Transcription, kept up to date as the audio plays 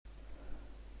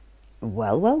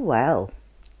Well, well, well.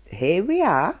 Here we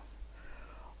are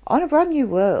on a brand new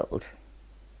world,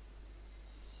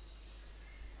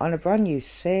 on a brand new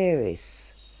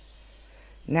series.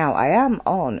 Now, I am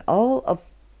on all of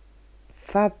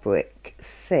Fabric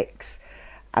 6.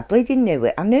 I bleeding knew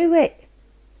it. I knew it.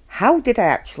 How did I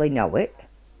actually know it?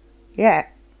 Yeah,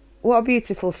 what a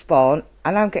beautiful spawn.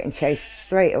 And I'm getting chased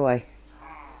straight away.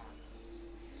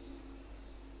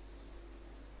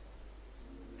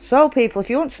 So, people, if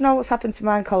you want to know what's happened to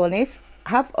mine colonies,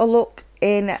 have a look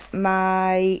in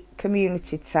my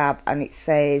community tab and it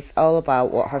says all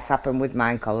about what has happened with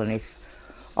mine colonies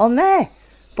on there.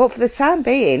 But for the time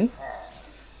being,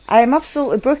 I am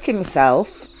absolutely bricking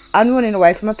myself and running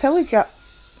away from a pillager.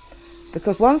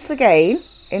 Because once again,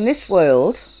 in this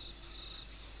world,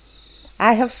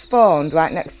 I have spawned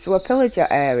right next to a pillager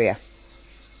area.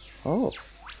 Oh.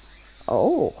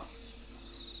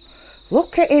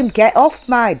 Look at him get off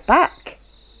my back.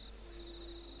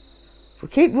 If we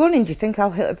keep running, do you think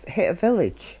I'll hit a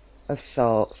village of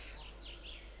sorts?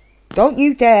 Don't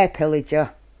you dare,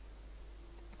 pillager.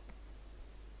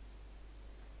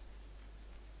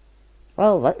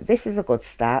 Well, this is a good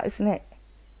start, isn't it?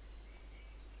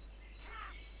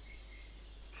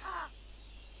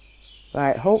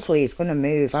 Right, hopefully he's going to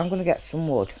move. I'm going to get some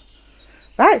wood.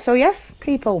 Right, so yes,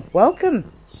 people,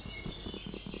 welcome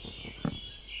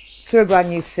to a brand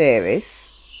new series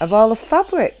of all of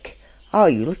Fabric. Oh,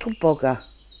 you little bugger.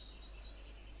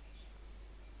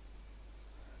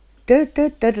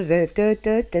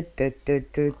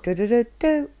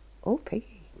 Oh,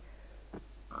 piggy.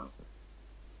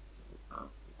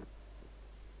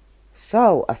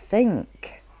 So, I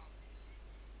think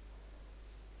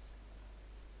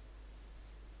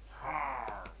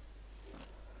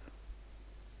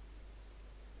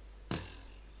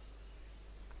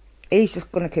he's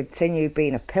just going to continue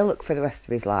being a pillock for the rest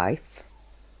of his life.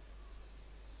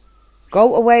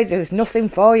 Go away, there's nothing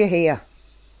for you here.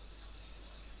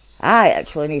 I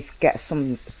actually need to get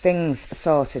some things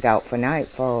sorted out for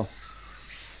nightfall.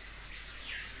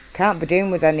 Can't be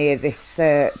doing with any of this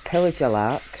pillager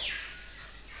lark.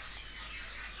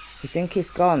 You think he's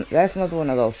gone? There's another one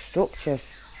of those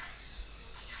structures.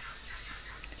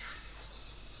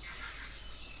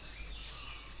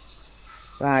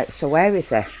 Right, so where is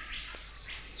he?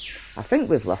 I think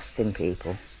we've lost him,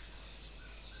 people.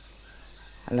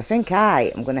 And I think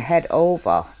I am going to head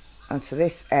over onto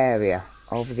this area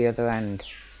over the other end.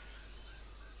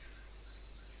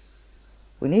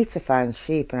 We need to find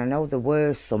sheep, and I know there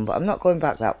were some, but I'm not going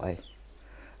back that way.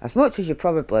 As much as you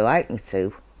probably like me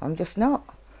to, I'm just not.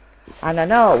 And I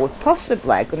know we're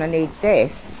possibly going to need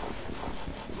this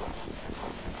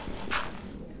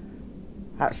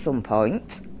at some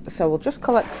point. So we'll just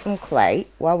collect some clay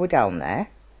while we're down there.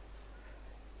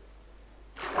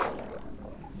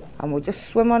 And we'll just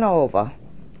swim on over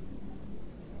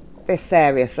this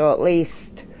area, so at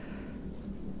least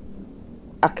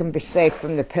I can be safe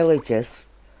from the pillagers.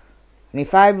 And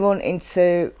if I run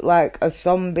into like a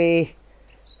zombie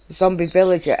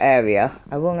villager area,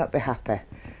 I will not be happy.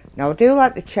 Now, I do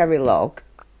like the cherry log.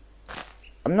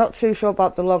 I'm not too sure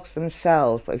about the logs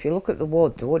themselves, but if you look at the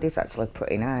wood is actually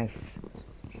pretty nice.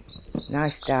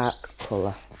 Nice dark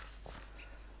colour.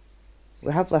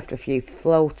 We have left a few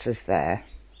floaters there,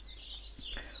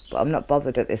 but I'm not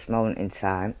bothered at this moment in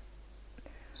time.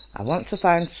 I want to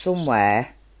find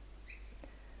somewhere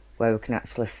where we can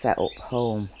actually set up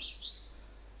home.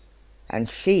 And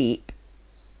sheep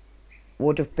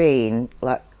would have been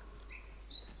like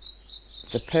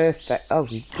the perfect... Oh,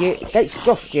 that's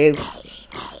just you.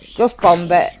 Just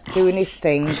Bombet doing his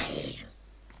thing.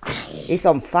 He's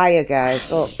on fire, guys.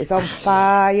 Look, he's on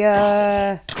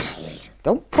fire.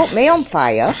 Don't put me on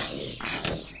fire.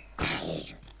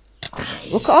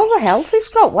 Look at all the health he's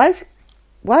got. Why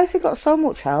has he got so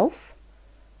much health?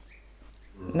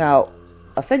 No,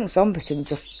 I think zombie can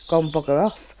just go and bugger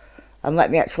off and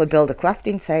let me actually build a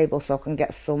crafting table so I can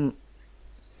get some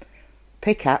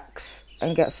pickaxe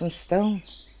and get some stone.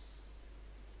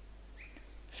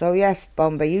 So yes,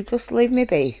 Bomber, you just leave me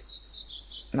be,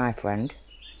 my friend.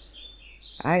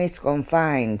 I need to go and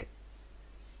find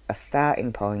a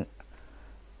starting point.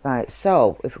 Right,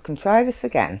 so if we can try this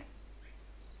again.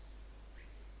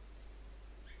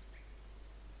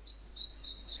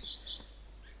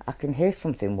 I can hear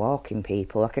something walking,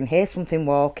 people. I can hear something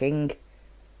walking.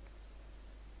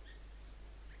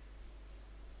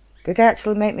 Did I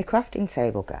actually make my crafting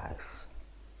table, guys?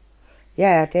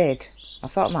 Yeah, I did. I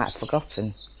thought I might have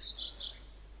forgotten.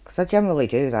 Because I generally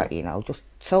do that, you know. Just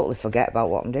totally forget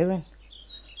about what I'm doing.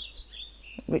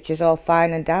 Which is all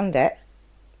fine and dandy.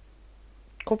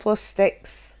 Couple of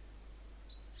sticks.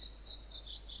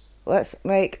 Let's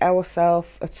make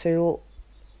ourselves a tool,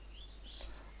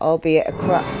 albeit a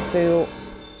crap tool.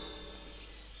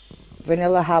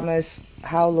 Vanilla hammers,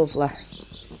 how lovely.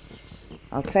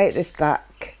 I'll take this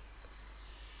back,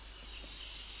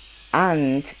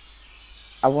 and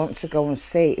I want to go and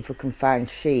see if we can find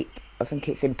sheep. I think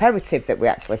it's imperative that we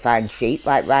actually find sheep,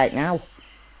 like right now.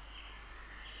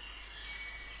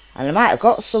 And I might have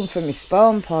got some from my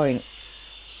spawn point.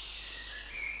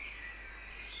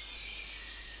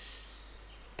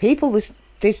 People,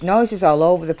 there's noises all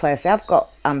over the place. I've got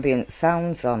ambient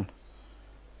sounds on.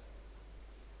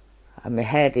 And my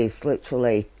head is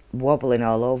literally wobbling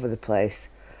all over the place.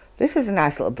 This is a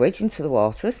nice little bridge into the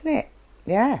water, isn't it?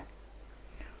 Yeah.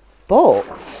 But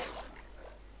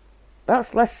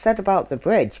that's less said about the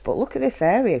bridge. But look at this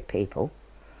area, people.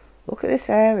 Look at this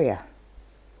area.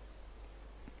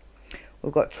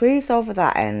 We've got trees over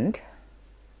that end.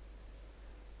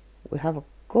 We have a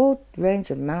good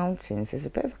range of mountains. There's a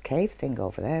bit of a cave thing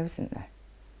over there, isn't there?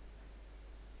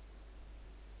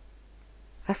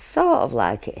 I sort of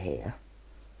like it here,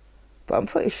 but I'm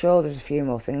pretty sure there's a few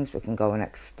more things we can go and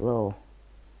explore.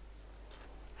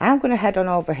 I'm going to head on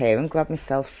over here and grab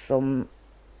myself some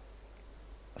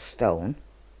stone,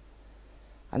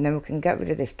 and then we can get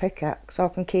rid of this pickaxe, so I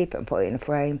can keep it and put it in a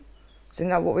frame. Isn't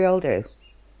that what we all do?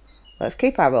 Let's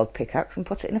keep our old pickaxe and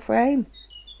put it in a frame.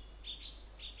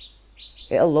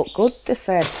 It'll look good, they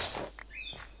said.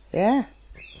 Yeah,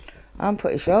 I'm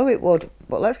pretty sure it would.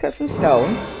 But let's get some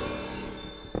stone.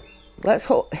 Let's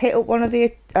hit up one of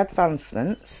the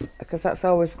advancements, because that's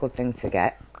always a good thing to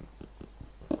get.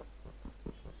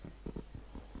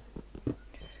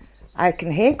 I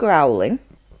can hear growling,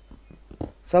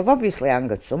 so I've obviously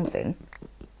angered something.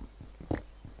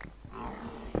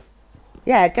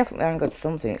 Yeah, definitely angered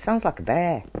something. It sounds like a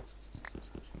bear.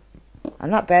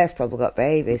 And that bear's probably got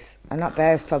babies, and that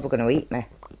bear's probably going to eat me.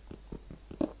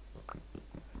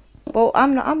 But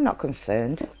I'm not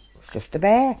concerned. It's just a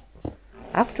bear,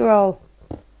 after all.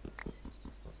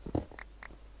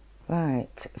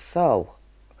 Right, so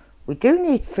we do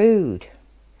need food.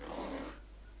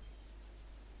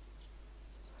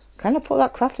 Can I put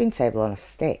that crafting table on a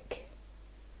stick?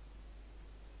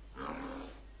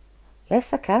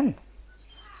 Yes, I can.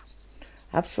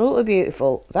 Absolutely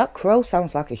beautiful. That crow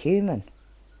sounds like a human.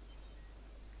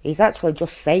 He's actually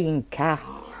just saying "ka."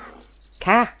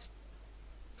 Ka.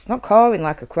 It's not cawing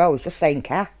like a crow, it's just saying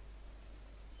 "ka."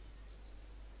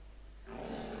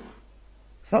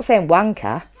 It's not saying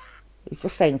 "wanka." He's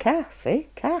just saying "ka." See?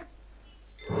 Ka.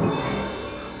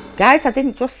 Guys, I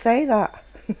didn't just say that.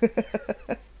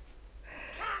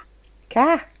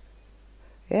 Ka.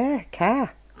 Yeah, ka.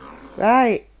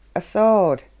 Right, a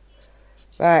sword.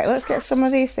 Right, let's get some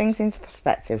of these things into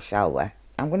perspective, shall we?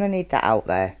 I'm going to need that out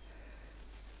there.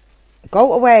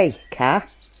 Go away, ka.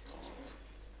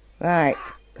 Right,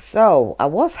 so I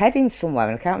was heading somewhere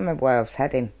and I can't remember where I was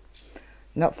heading.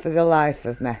 Not for the life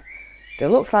of me. There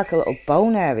looks like a little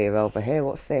bone area over here.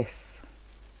 What's this?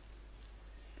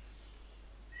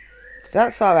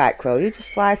 That's alright, Crow. You just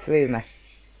fly through me.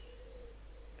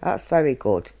 That's very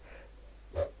good.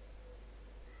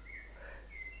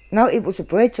 No, it was a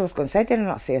bridge. I was going to say, did I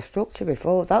not see a structure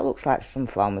before? That looks like some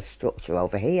form of structure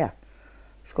over here.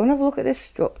 Let's go and have a look at this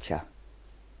structure.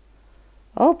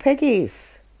 Oh,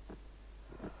 piggies.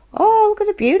 Oh, look at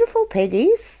the beautiful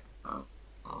piggies.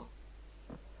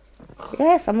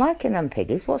 Yes, I'm liking them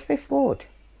piggies. What's this wood?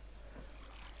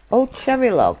 Old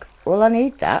cherry log. Well, I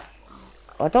need that.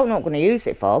 I don't know what I'm going to use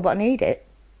it for, but I need it.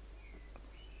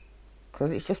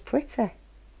 Because it's just pretty.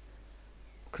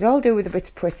 Could all do with a bit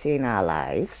of pretty in our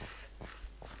lives.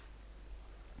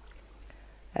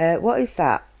 What is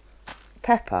that?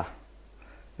 Pepper.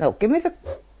 No, give me the...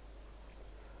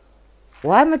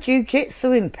 Why am I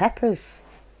jiu-jitsu-ing peppers?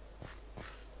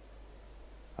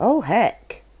 Oh,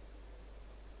 heck.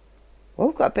 Well,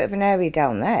 we've got a bit of an area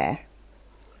down there.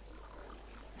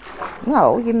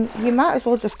 No, you might as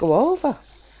well just go over.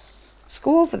 Just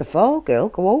go over the fall, girl.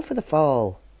 Go over the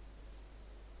fall.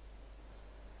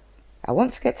 I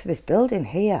want to get to this building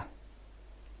here.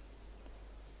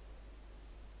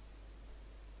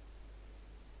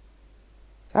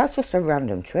 That's just a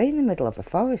random tree in the middle of a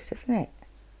forest, isn't it?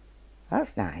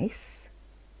 That's nice.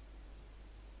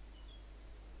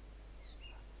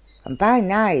 And by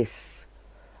nice,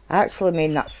 I actually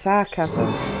mean that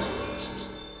sarcasm.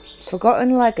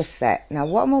 Forgotten Legacy. Now,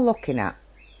 what am I looking at?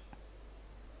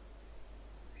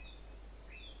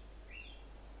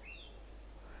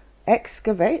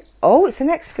 Excavate. Oh, it's an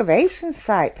excavation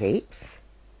site, peeps.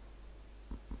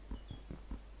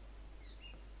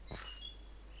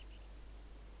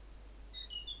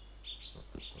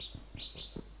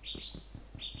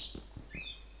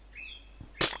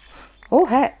 Oh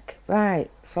heck, right,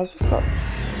 so I've just got,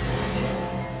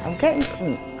 I'm getting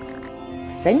some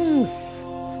things.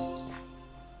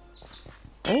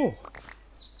 Oh,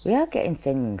 we are getting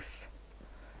things.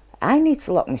 I need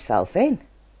to lock myself in.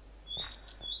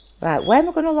 Right, where am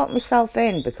I going to lock myself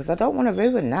in? Because I don't want to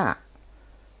ruin that.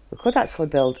 We could actually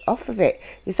build off of it.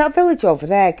 Is that village over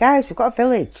there? Guys, we've got a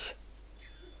village.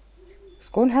 Let's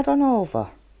go and head on over.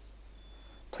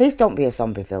 Please don't be a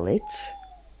zombie village.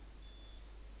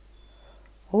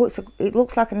 Oh, it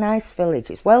looks like a nice village.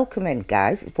 It's welcoming,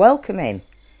 guys. It's welcoming.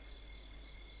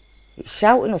 It's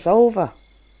shouting us over.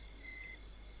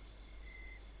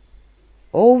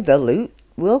 Oh, the loot.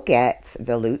 We'll get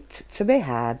the loot to be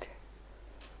had.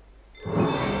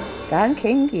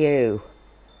 Thanking you.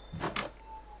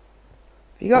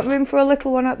 You got room for a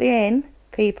little one at the inn,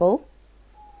 people?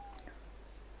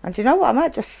 And you know what? I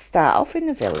might just start off in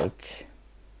the village.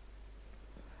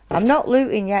 I'm not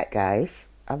looting yet, guys.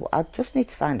 I just need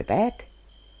to find a bed.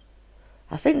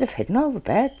 I think they've hidden all the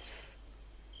beds.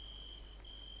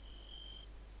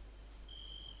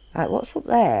 Right, what's up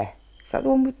there? Is that the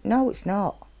one with... No, it's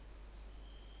not.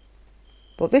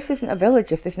 But this isn't a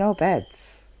village if there's no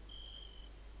beds.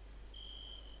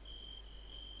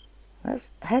 Let's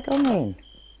head on in.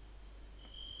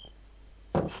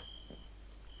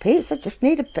 Peeps, I just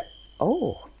need a bed.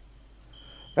 Oh.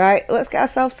 Right, let's get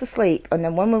ourselves to sleep. And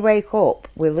then when we wake up,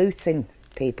 we're looting,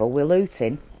 people. We're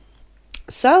looting.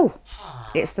 So,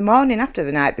 it's the morning after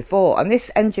the night before. And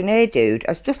this engineer dude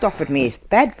has just offered me his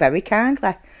bed very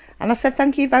kindly. And I said,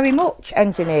 thank you very much,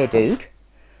 engineer dude.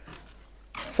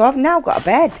 So I've now got a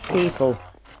bed, people.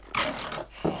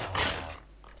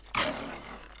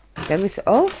 There is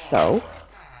also...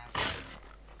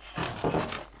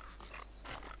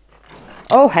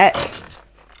 Oh, heck.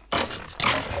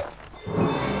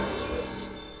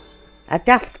 A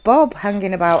daft bob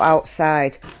hanging about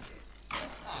outside.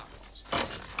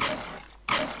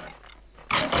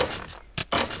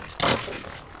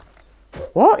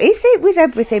 What is it with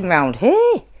everything round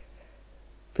here?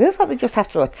 Feels like they just have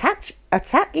to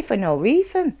attack you for no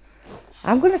reason.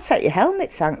 I'm going to take your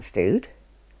helmet, thanks, dude.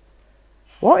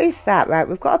 What is that? Right,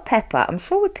 we've got a pepper. I'm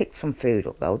sure we picked some food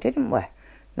up, though, didn't we?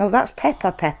 No, that's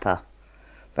pepper.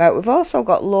 Right, we've also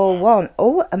got law 1.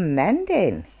 Oh, a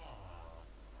mending.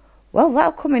 Well,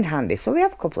 that'll come in handy. So we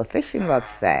have a couple of fishing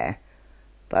rods there.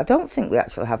 But I don't think we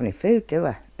actually have any food, do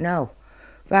we? No.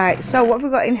 Right, so what have we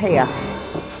got in here?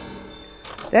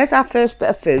 There's our first bit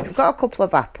of food. We've got a couple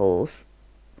of apples.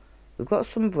 We've got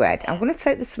some bread. I'm going to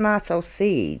take the tomato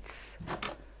seeds.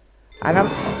 And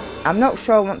I'm not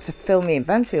sure I want to fill my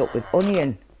inventory up with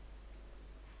onion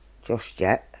just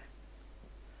yet.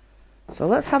 So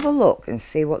let's have a look and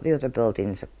see what the other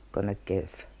buildings are going to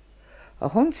give. A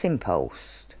hunting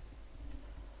post.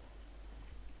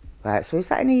 Right, so is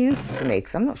that any use to me?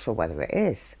 Because I'm not sure whether it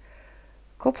is.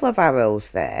 A couple of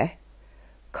arrows there.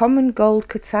 Common gold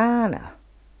katana.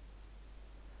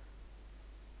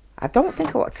 I don't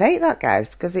think I want to take that, guys,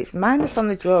 because it's minus on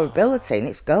the durability and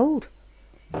it's gold.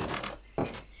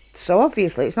 So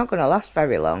obviously it's not going to last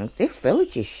very long. This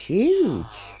village is huge.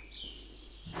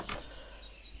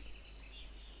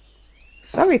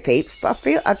 Sorry, peeps, but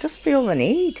I just feel the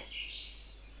need.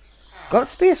 It's got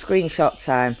to be a screenshot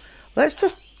time. Let's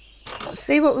just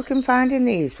see what we can find in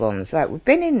these ones. Right, we've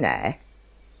been in there.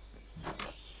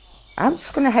 I'm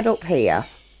just going to head up here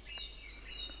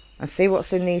and see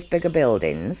what's in these bigger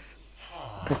buildings,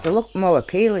 because they look more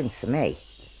appealing to me.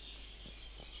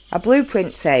 A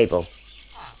blueprint table.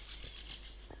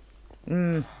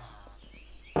 See,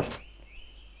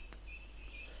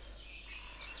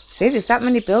 there's that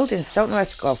many buildings. I don't know where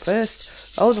to go first.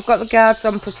 Oh, they've got the guards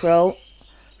on patrol.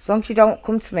 As long as you don't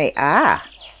come to me. Ah,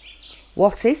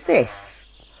 what is this?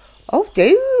 Oh,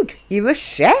 dude, you're a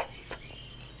chef.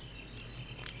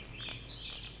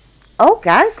 Oh,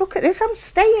 guys, look at this. I'm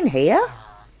staying here.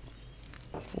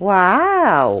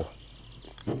 Wow.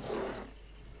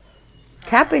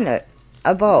 Cabinet.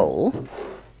 A bowl.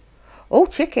 Oh,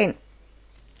 chicken.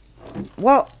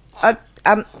 What?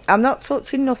 I'm not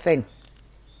touching nothing.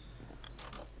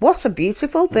 What a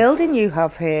beautiful building you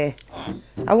have here.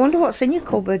 I wonder what's in your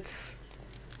cupboards.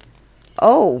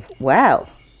 Oh, well.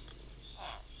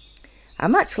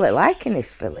 I'm actually liking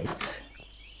this village.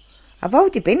 I've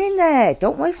already been in there.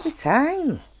 Don't waste my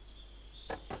time.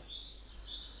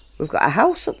 We've got a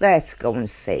house up there to go and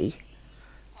see.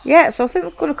 Yeah, so I think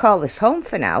we're going to call this home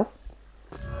for now.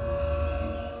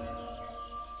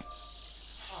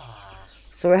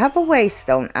 So we have a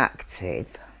waystone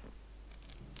active.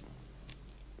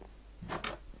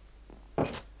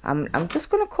 I'm just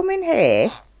going to come in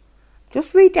here.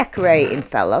 Just redecorating,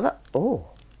 fella. Oh,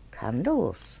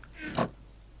 candles.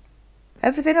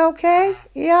 Everything okay?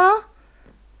 Yeah?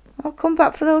 I'll come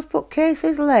back for those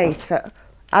bookcases later.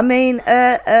 I mean,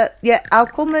 yeah, I'll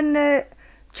come and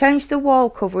change the wall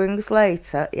coverings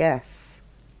later, yes.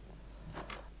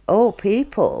 Oh,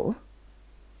 people.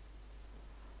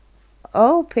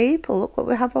 Oh, people, look what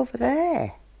we have over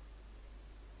there.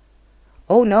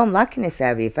 Oh, no, I'm liking this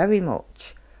area very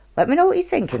much. Let me know what you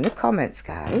think in the comments,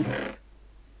 guys.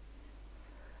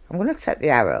 I'm going to take the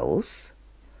arrows,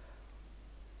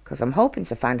 because I'm hoping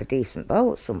to find a decent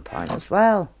bow at some point as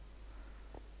well.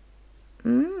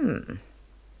 We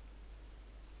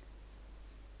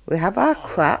have our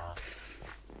craps.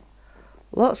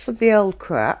 Lots of the old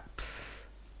craps.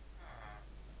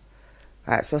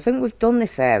 Right, so I think we've done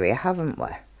this area, haven't we?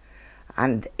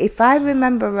 And if I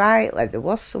remember rightly, there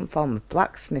was some form of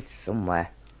blacksmith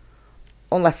somewhere.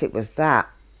 Unless it was that.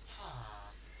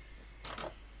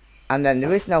 And then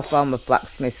there is no form of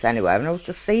blacksmiths anywhere, and I was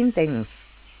just seeing things.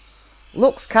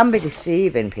 Looks can be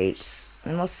deceiving, peeps.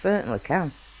 They most certainly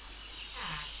can.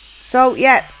 So,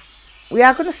 yeah, we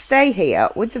are going to stay here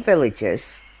with the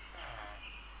villagers.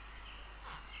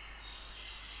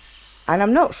 And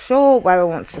I'm not sure where I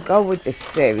want to go with this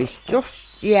series just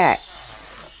yet.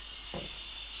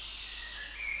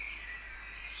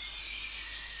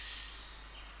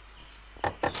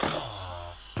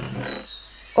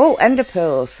 Oh, ender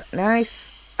pearls.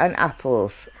 Nice. And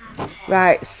apples.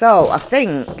 Right, so I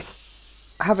think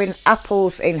having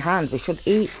apples in hand, we should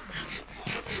eat.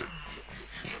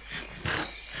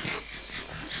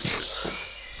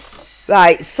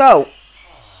 Right, so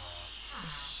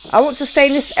I want to stay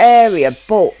in this area,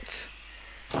 but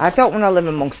I don't want to live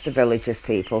amongst the villagers,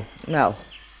 people. No.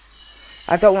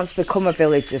 I don't want to become a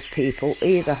villagers, people,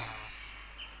 either.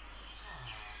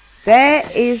 There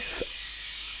is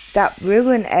that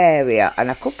ruin area,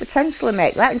 and I could potentially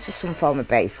make that into some form of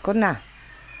base, couldn't I?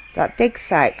 That dig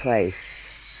site place.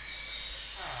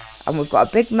 And we've got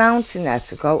a big mountain there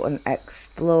to go and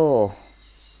explore.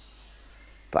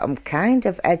 But I'm kind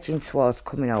of edging towards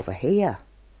coming over here.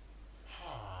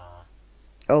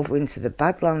 Over into the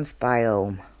Badlands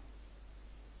biome.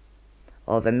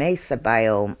 Or the Mesa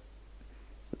biome.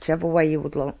 Whichever way you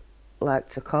would like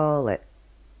to call it.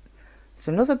 There's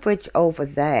another bridge over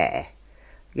there.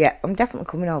 Yeah, I'm definitely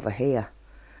coming over here.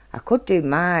 I could do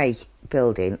my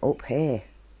building up here.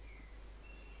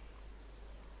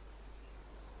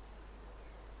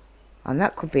 And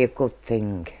that could be a good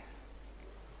thing.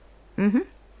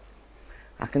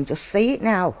 I can just see it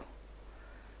now.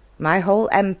 My whole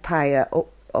empire up.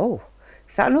 Oh,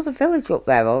 is that another village up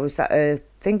there, or is that a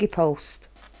thingy post?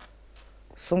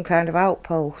 Some kind of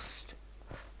outpost.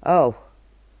 Oh.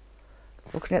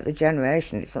 Looking at the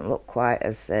generation, it doesn't look quite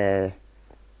as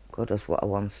good as what I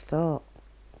once thought.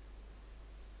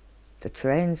 The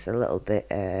train's a little bit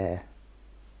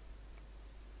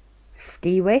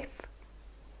ski whiff,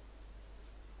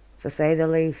 to say the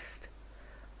least.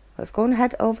 Let's go and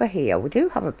head over here. We do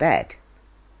have a bed.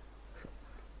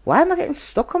 Why am I getting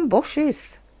stuck on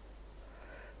bushes?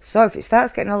 So if it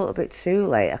starts getting a little bit too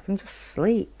late, I can just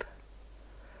sleep.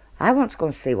 I want to go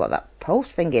and see what that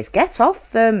post thing is. Get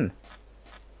off them!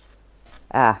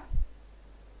 Ah.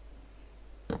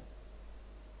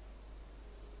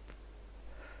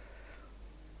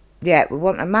 Yeah, we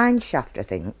want a mine shaft, I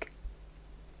think.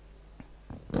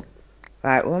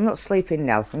 Right, well, I'm not sleeping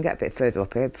now. I can get a bit further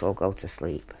up here before I go to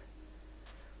sleep.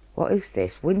 What is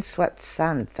this? Windswept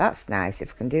sand. That's nice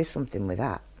if I can do something with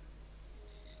that.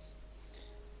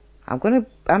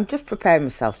 I'm just preparing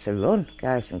myself to run,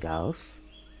 guys and girls.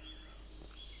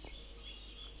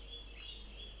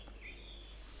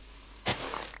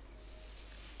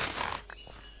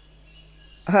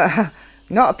 Not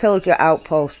a pillager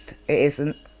outpost. It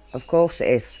isn't. Of course it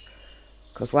is.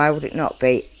 Because why would it not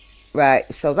be?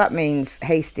 Right, so that means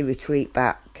hasty retreat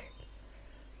back.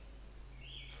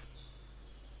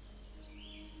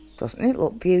 Doesn't it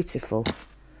look beautiful?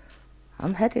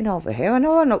 I'm heading over here. I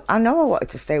know I wanted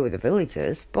to stay with the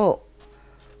villagers, but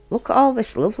look at all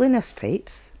this loveliness,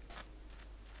 peeps.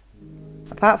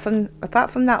 Apart from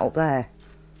that up there.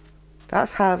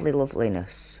 That's hardly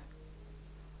loveliness.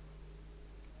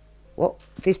 What?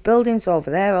 There's buildings over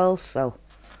there also.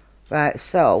 Right,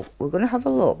 so we're going to have a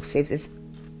look, see if there's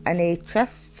any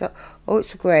chests. Oh,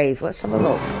 it's a grave. Let's have a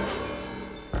look.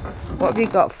 What have you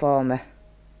got for me?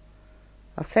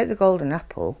 I'll take the golden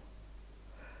apple.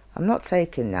 I'm not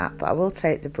taking that, but I will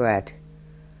take the bread.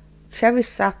 Cherry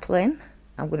sapling.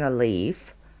 I'm going to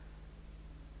leave.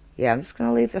 Yeah, I'm just going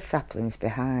to leave the saplings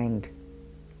behind.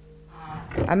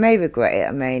 I may regret it,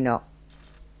 I may not.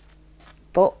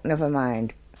 But never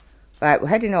mind. Right, we're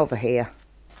heading over here.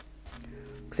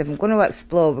 Because if I'm going to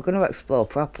explore, we're going to explore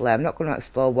properly. I'm not going to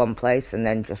explore one place and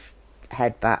then just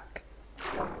head back.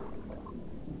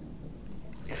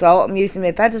 So I'm using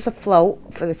my bed as a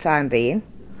float for the time being.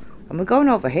 And we're going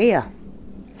over here.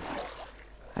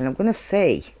 And I'm going to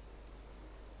see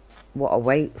what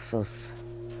awaits us.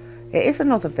 It is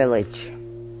another village.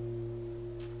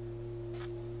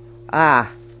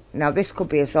 Ah, now this could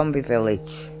be a zombie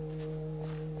village.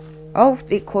 Oh,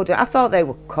 it could. I thought they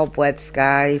were cobwebs,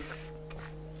 guys.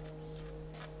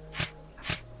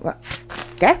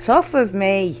 Get off of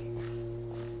me.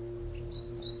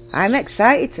 I'm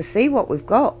excited to see what we've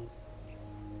got.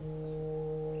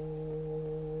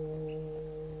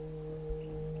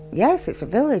 Yes, it's a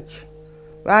village.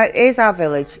 Right, here's our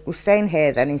village. We're staying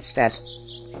here then instead.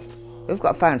 We've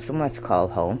got to find somewhere to call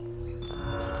home.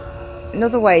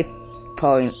 Another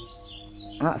waypoint.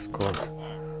 That's good.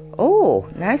 Oh,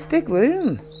 nice big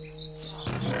room.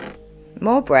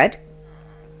 More bread.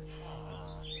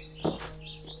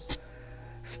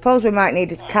 Suppose we might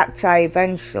need a cacti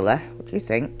eventually. What do you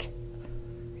think?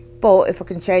 But if I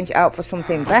can change it out for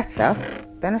something better,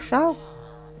 then I shall.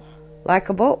 Like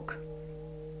a book.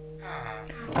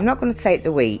 I'm not going to take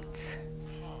the wheat.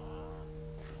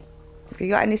 Have you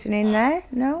got anything in there?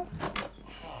 No?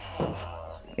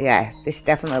 Yeah, this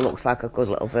definitely looks like a good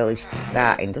little village to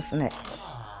start in, doesn't it?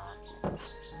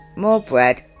 More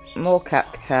bread. More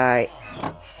cacti.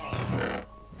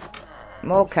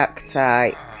 More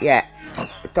cacti. Yeah.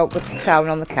 Don't go to town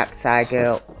on the cacti,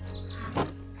 girl.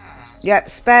 Yep,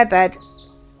 spare bed.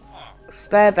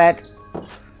 Spare bed.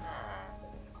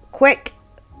 Quick.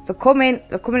 They're coming.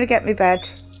 They're coming to get me bed.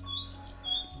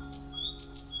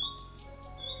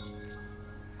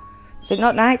 Is it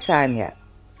not night time yet?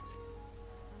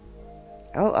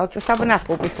 Oh, I'll just have an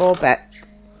apple before bed.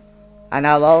 And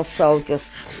I'll also just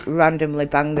randomly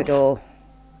bang the door.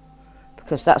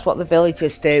 Because that's what the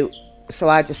villagers do. So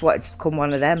I just wanted to become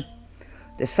one of them.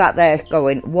 They sat there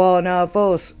going, one of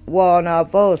us, one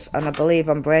of us. And I believe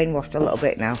I'm brainwashed a little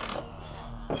bit now.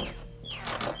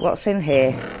 What's in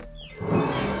here?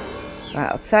 Right,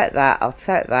 I'll take that, I'll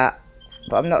take that.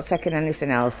 But I'm not taking anything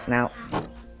else now.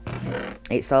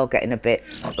 It's all getting a bit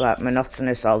like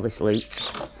monotonous, all this loot.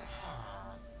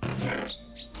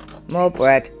 More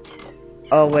bread.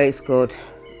 Always good.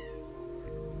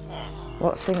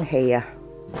 What's in here?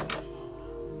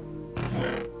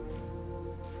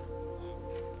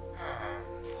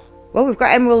 Well, we've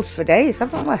got emeralds for days,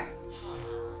 haven't we?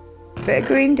 Bit of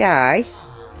green dye.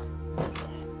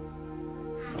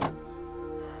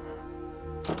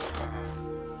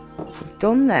 We've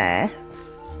done there.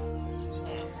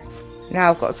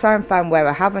 Now I've got to try and find where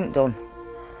I haven't done.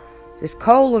 There's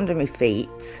coal under my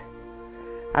feet.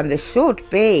 And there should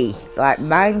be like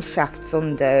mine shafts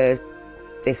under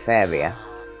this area.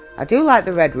 I do like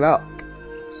the red rock.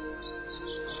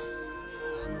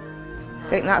 I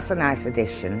think that's a nice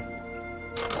addition.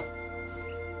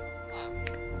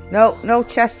 No, no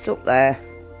chests up there.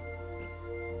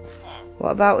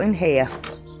 What about in here?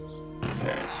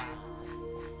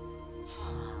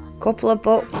 Couple of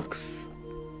books.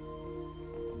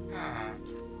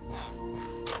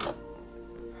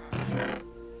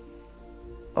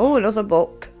 Oh, another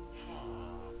book.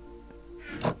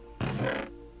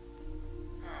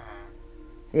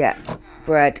 Yeah,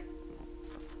 bread.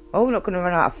 Oh, we're not going to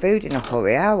run out of food in a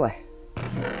hurry, are we?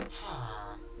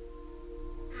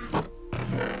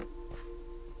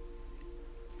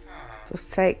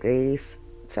 Just take these.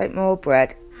 Take more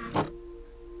bread.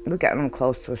 We're getting on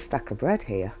close to a stack of bread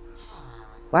here.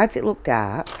 Why does it look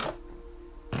dark?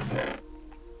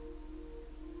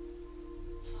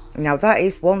 Now that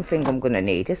is one thing I'm going to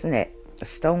need, isn't it? A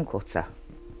stone cutter.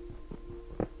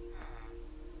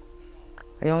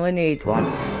 I only need one.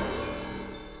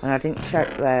 And I didn't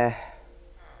check there.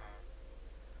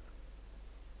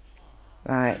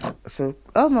 Right, so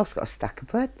almost got a stack of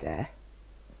bread there.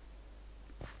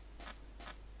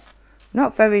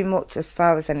 Not very much as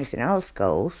far as anything else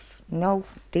goes. No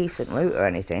decent loot or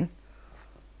anything.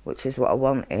 Which is what I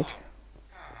wanted.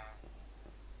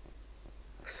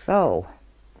 So,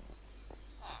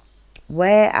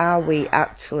 where are we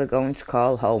actually going to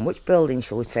call home? Which building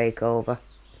shall we take over?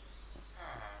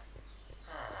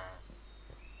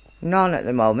 None at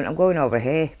the moment. I'm going over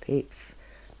here, peeps.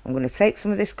 I'm going to take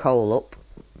some of this coal up.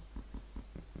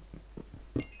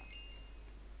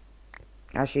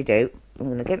 As you do. I'm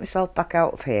going to get myself back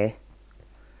out of here.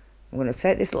 I'm going to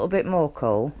take this little bit more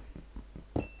coal.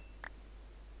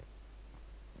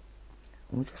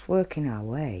 We're just working our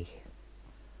way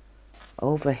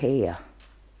over here.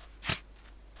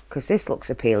 Because this looks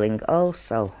appealing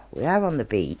also. We are on the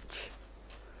beach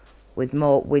with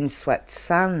more windswept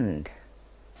sand.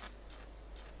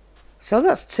 So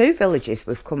that's 2 villages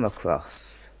we've come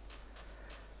across.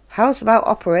 How's about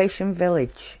Operation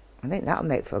Village? I think that'll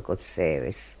make for a good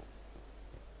series.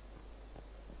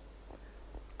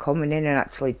 Coming in and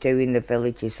actually doing the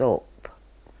villages up.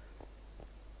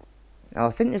 Now I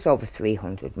think there's over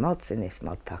 300 mods in this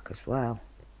mod pack as well.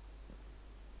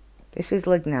 This is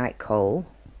lignite coal.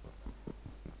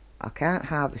 I can't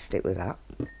harvest it with that,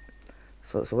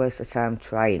 so it's a waste of time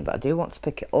trying, but I do want to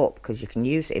pick it up because you can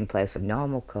use it in place of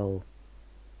normal coal.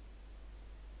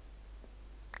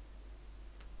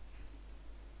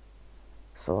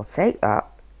 So I'll take that.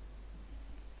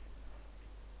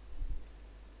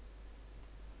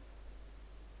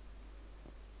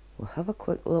 We'll have a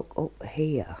quick look up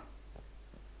here.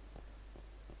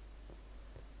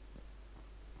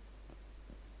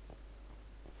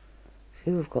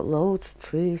 See, we've got loads of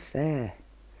trees there.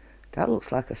 That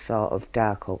looks like a sort of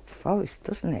dark oak forest,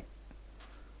 doesn't it?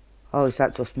 Oh, is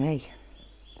that just me?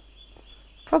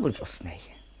 Probably just me.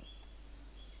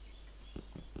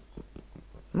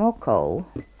 More coal.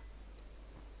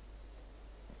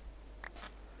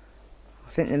 I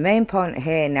think the main point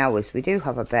here now is we do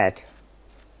have a bed.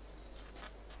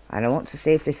 And I want to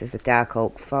see if this is a dark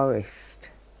oak forest.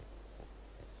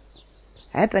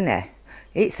 Ebony.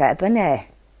 It's ebony.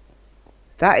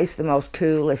 That is the most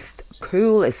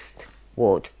coolest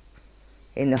wood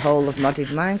in the whole of modded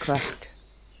Minecraft.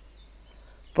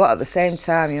 But at the same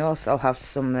time you also have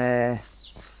some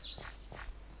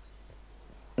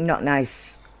not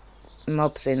nice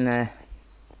mobs in there.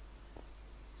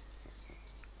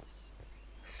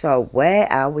 So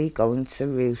where are we going to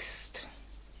roost?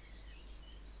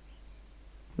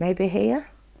 Maybe here?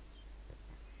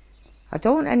 I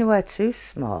don't want anywhere too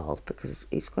small because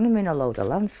it's going to mean a load of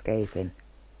landscaping.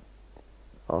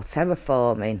 Or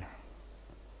terraforming.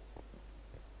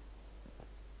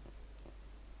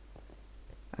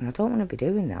 And I don't want to be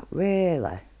doing that,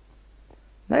 really.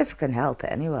 Not if I can help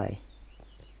it anyway.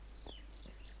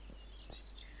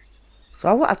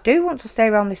 So I do want to stay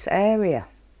around this area.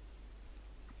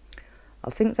 I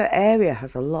think that area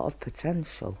has a lot of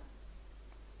potential.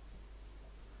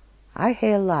 I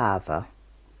hear lava.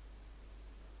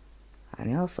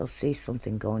 And I also see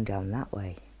something going down that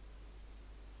way.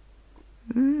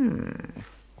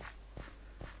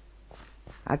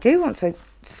 I do want to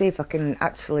see if I can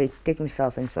actually dig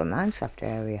myself into a mineshaft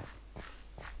area.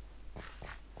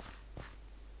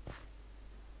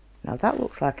 Now that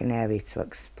looks like an area to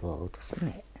explore, doesn't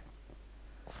it?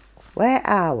 Where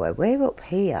are we? We're up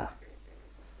here.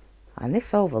 And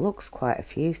this overlooks quite a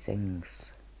few things.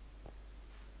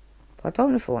 But I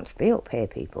don't know if I want to be up here,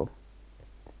 people.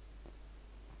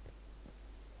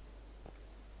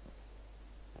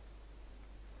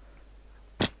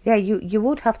 Yeah, you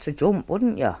would have to jump,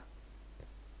 wouldn't you?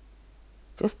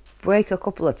 Just break a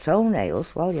couple of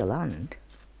toenails while you land.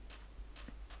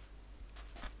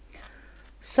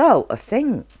 So, I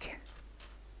think...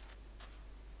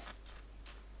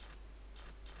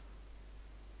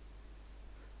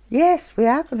 yes, we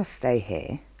are going to stay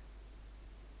here.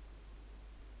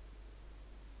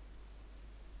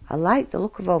 I like the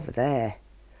look of over there.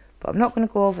 But I'm not going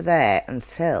to go over there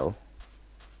until...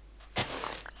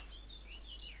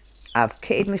 I've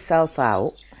kitted myself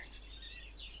out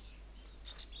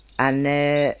and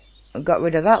got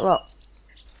rid of that lot.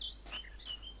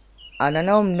 And I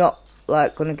know I'm not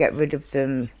like going to get rid of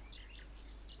them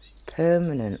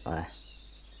permanently.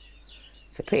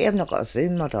 It's a pity I've not got a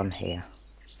zoom mod on here.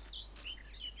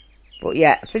 But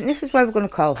yeah, I think this is where we're going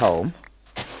to call home.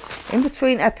 In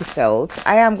between episodes,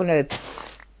 I am going to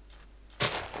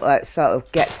like sort of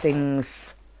get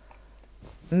things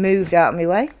moved out of my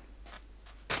way.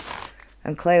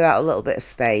 And clear out a little bit of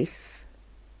space.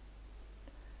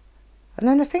 And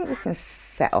then I think we can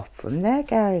set off from there,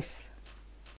 guys.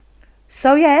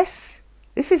 So yes,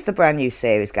 this is the brand new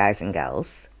series, guys and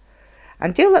gals.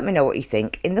 And do let me know what you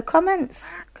think in the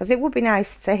comments, because it would be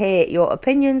nice to hear your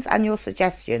opinions and your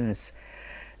suggestions.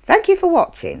 Thank you for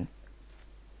watching.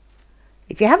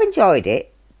 If you have enjoyed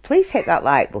it, please hit that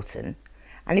like button.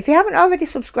 And if you haven't already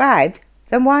subscribed,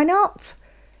 then why not?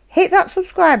 Hit that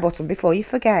subscribe button before you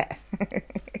forget.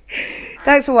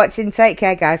 Thanks for watching. Take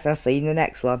care, guys. I'll see you in the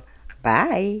next one.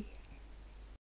 Bye.